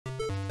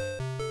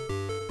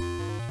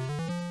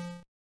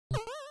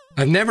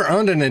I've never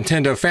owned a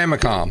Nintendo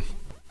Famicom,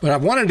 but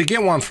I've wanted to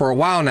get one for a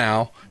while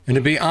now, and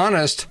to be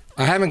honest,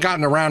 I haven't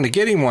gotten around to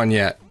getting one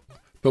yet.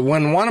 But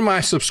when one of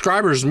my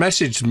subscribers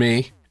messaged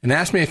me and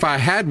asked me if I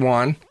had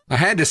one, I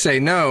had to say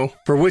no,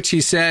 for which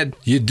he said,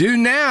 "You do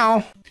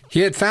now."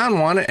 He had found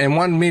one and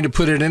wanted me to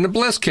put it in the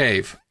Bliss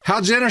Cave.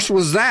 How generous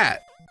was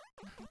that?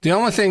 The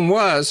only thing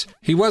was,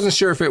 he wasn't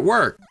sure if it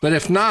worked, but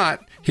if not,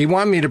 he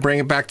wanted me to bring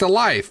it back to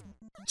life.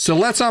 So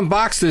let's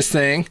unbox this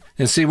thing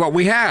and see what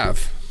we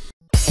have.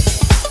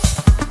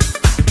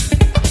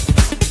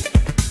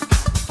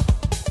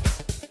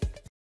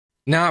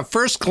 Now, at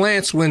first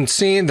glance when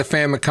seeing the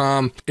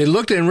Famicom, it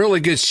looked in really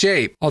good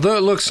shape, although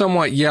it looked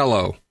somewhat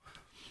yellow.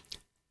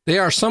 They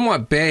are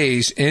somewhat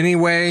beige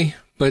anyway,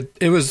 but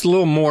it was a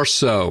little more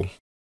so.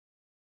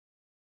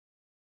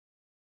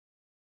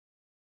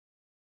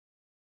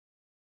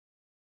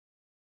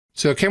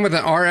 So it came with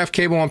an RF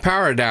cable and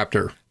power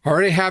adapter. I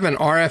already have an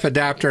RF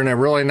adapter and a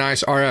really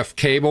nice RF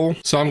cable,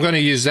 so I'm going to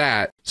use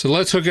that. So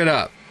let's hook it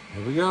up.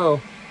 Here we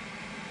go.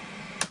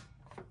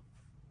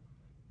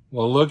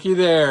 Well, looky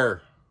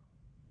there.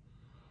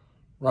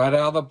 Right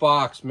out of the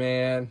box,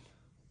 man.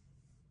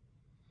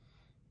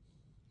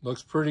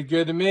 Looks pretty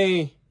good to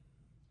me.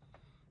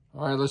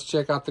 All right, let's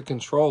check out the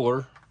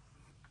controller.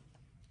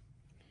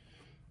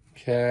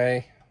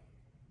 Okay.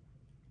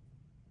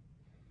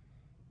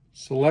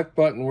 Select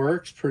button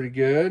works pretty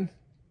good.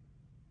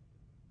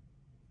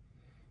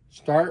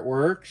 Start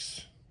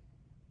works.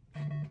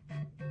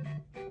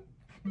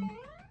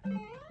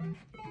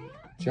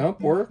 Jump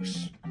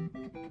works.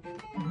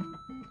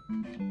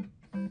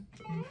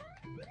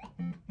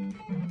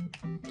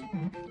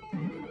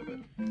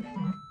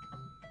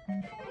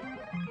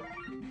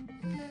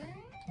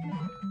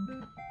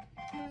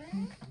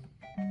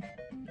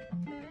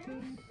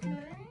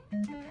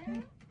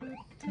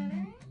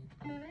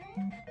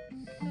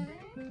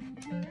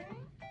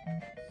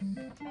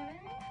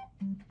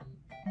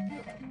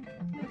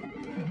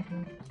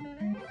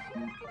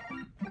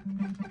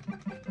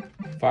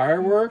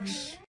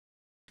 Fireworks.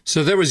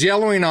 So there was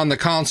yellowing on the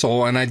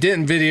console, and I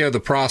didn't video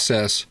the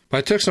process, but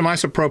I took some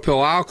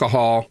isopropyl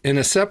alcohol. In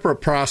a separate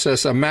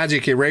process, a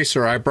magic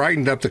eraser, I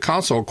brightened up the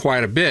console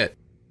quite a bit.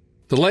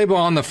 The label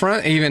on the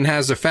front even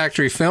has the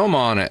factory film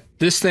on it.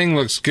 This thing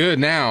looks good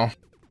now.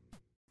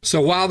 So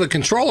while the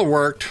controller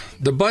worked,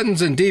 the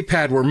buttons and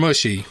D-pad were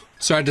mushy,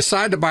 so I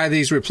decided to buy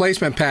these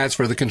replacement pads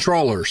for the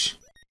controllers.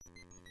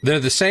 They're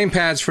the same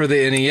pads for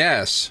the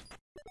NES.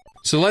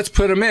 So let's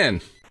put them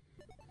in.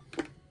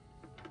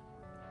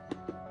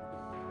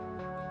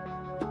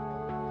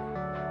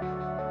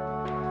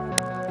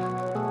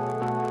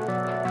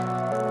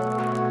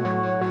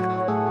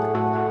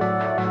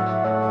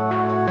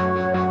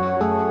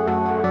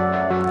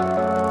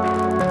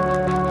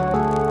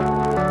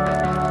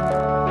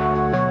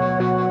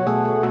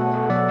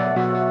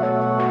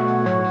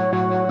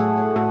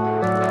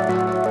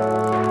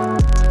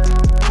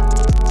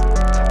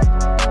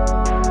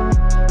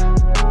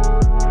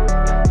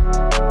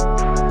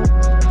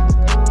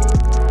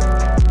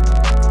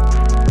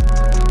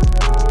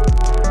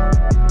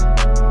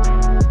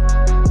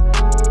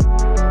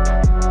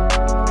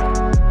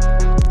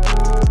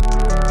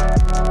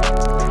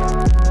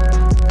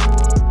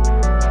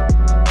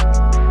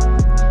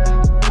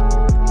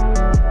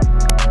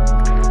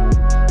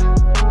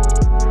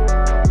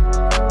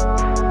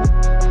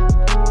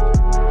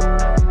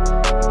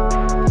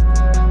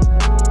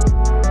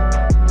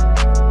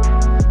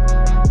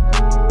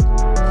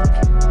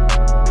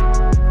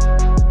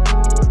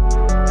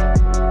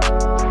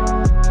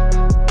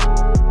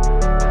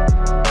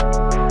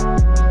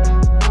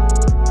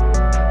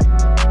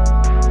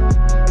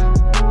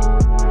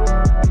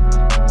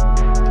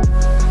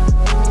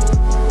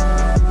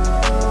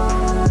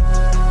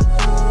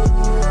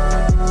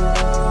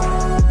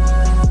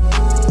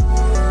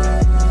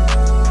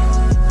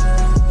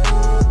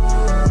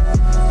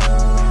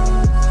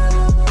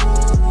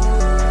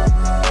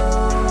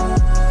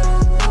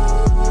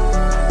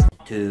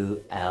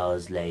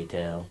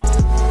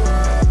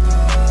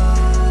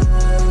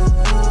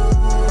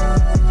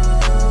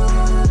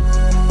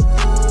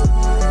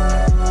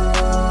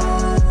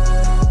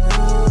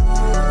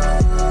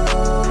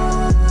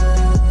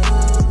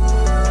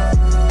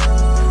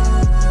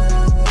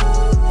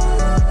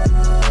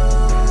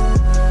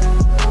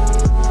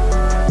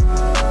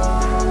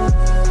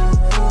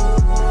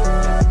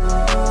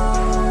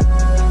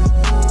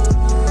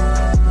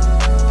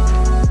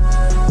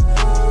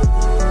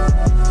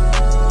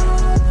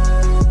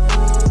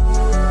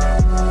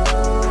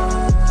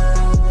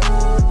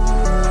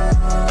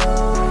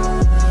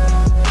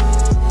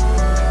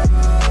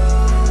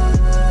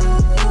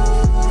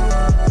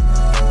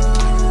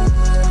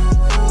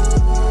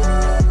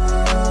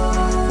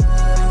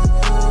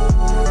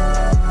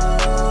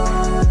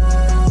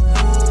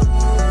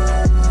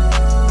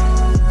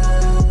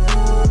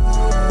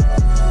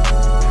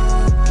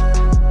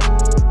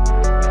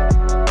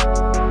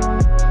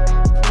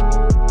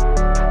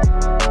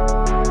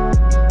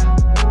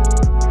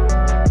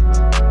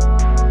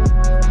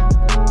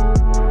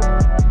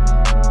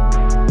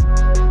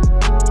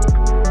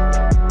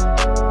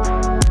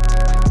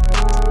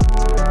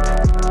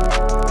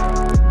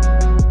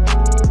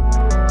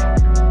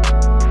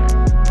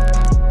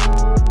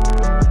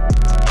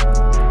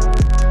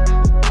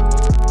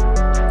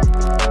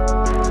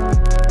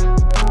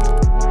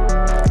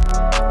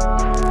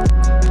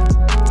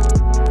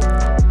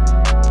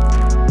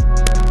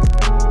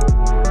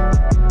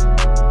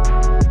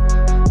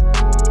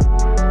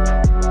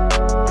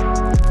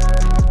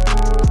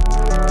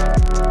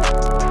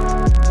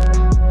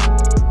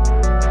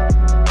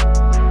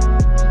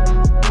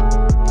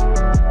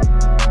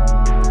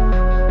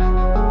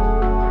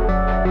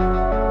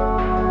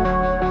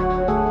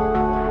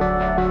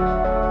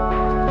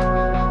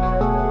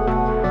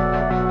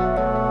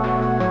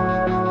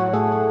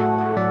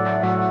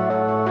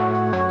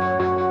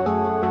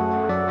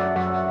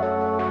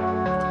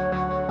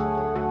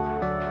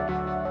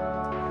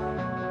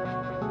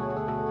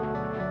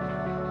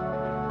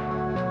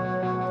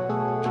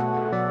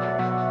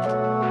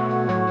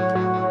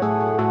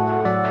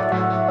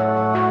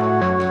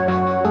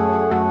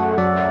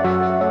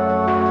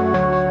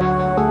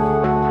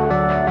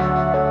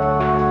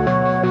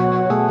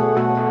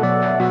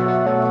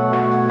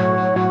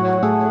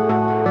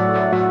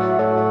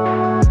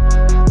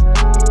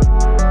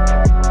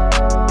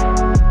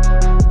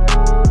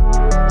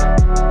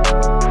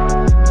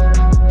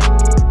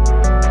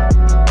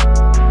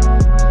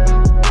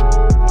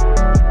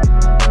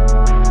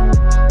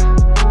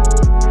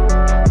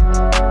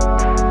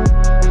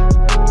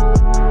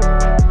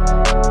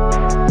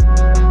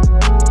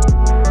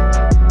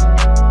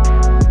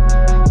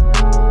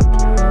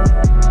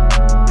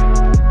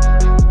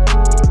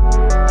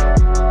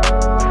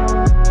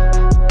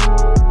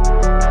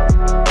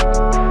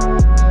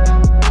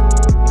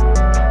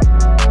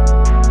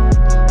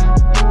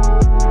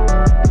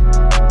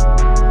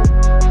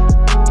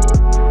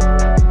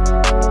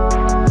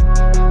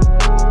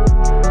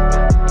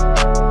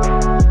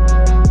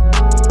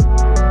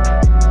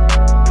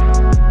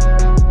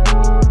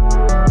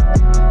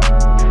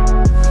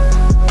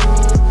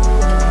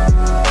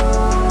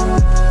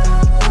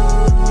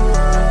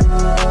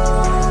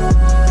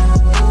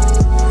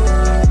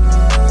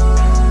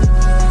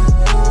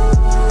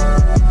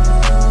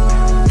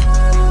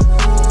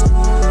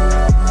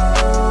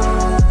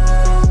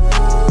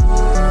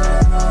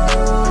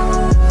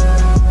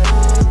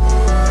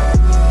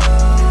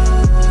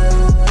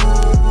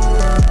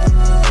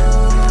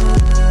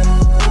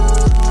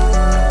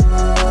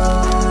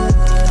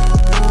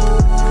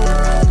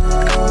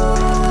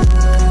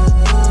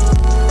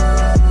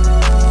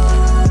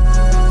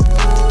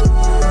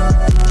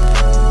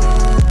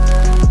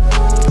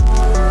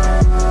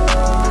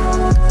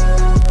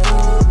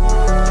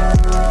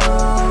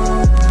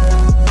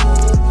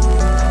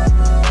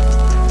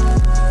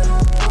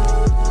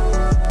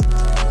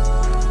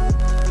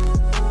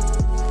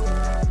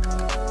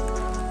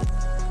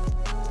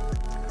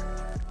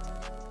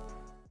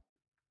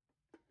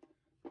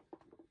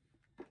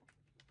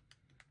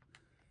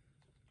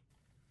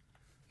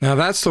 Now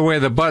that's the way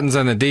the buttons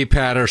on the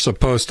D-pad are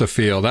supposed to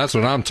feel. That's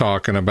what I'm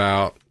talking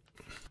about.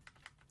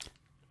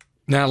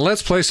 Now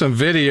let's play some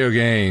video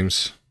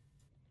games.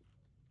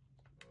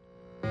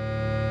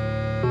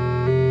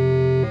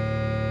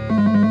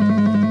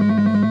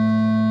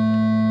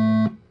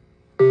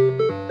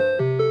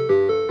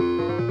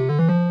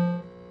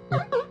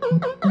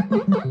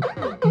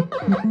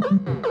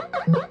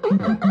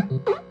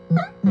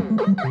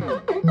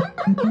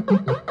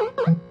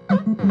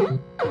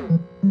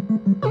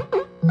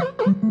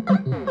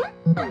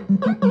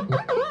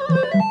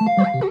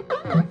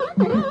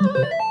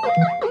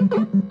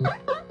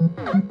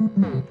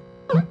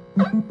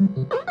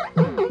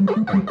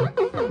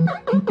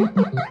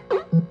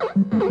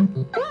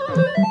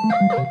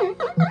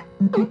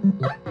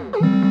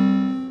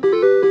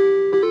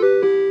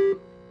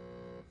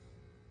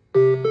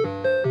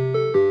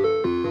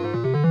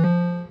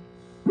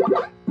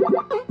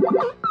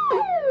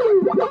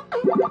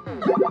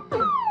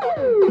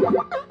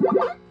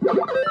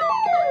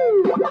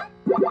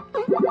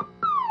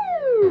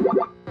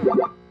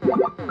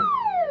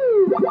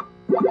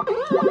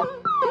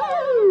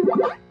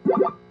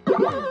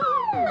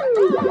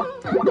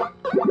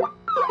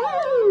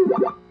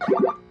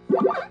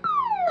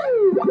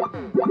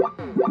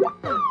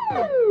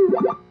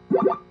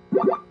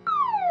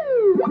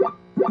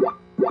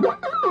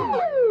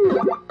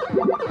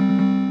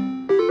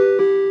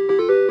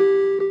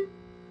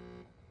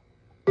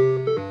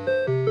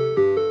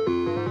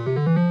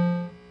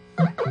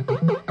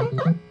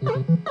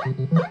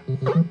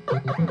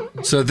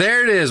 So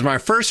there it is, my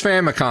first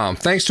Famicom,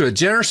 thanks to a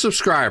generous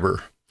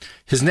subscriber.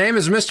 His name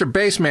is Mr.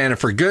 Bassman, and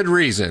for good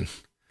reason.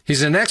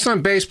 He's an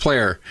excellent bass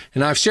player,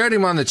 and I've shared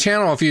him on the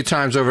channel a few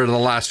times over the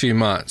last few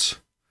months.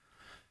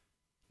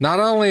 Not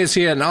only is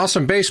he an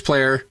awesome bass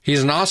player,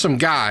 he's an awesome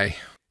guy.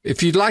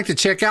 If you'd like to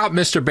check out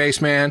Mr.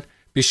 Bassman,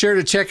 be sure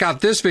to check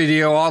out this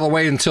video all the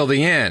way until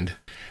the end.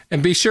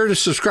 And be sure to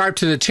subscribe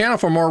to the channel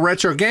for more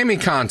retro gaming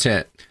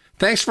content.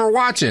 Thanks for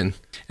watching,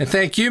 and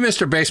thank you,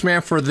 Mr.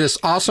 Bassman, for this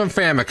awesome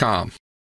Famicom.